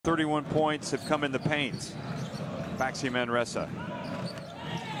31 points have come in the paint. Maxi Manresa.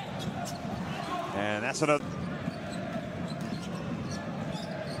 And that's another.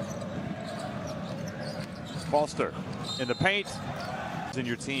 Foster in the paint. In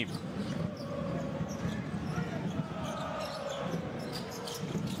your team.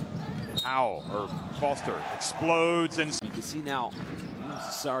 Hapoel or Foster explodes and you can see now.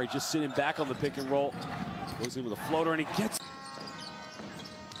 Sorry, just sitting back on the pick and roll. Goes in with a floater and he gets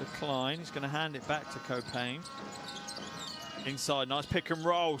to Klein. He's going to hand it back to Copain. Inside, nice pick and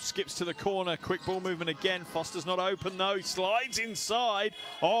roll. Skips to the corner. Quick ball movement again. Foster's not open though. Slides inside.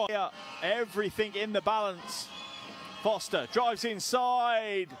 Oh, yeah, everything in the balance. Foster drives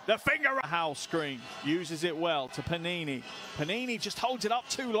inside. The finger Hapoel screen. Uses it well to Panini. Panini just holds it up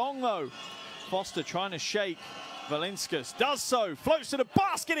too long though. Foster trying to shake. Valinskas does so. Floats to the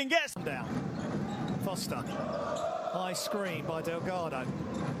basket and gets down. Foster. High screen by Delgado.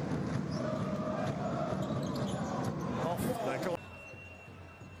 Off the goal.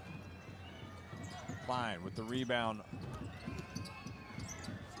 Klein with the rebound.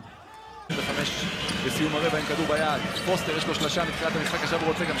 בסיום הרבע עם כדור ביד, פוסטר יש לו שלשה מתחילת המשחק, עכשיו הוא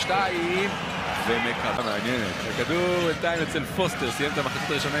רוצה גם שתיים ומקרה מעניינת, הכדור בינתיים אצל פוסטר, סיים את המחצית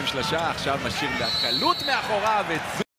הראשונה עם שלשה, עכשיו משאיר בהקלות מאחוריו את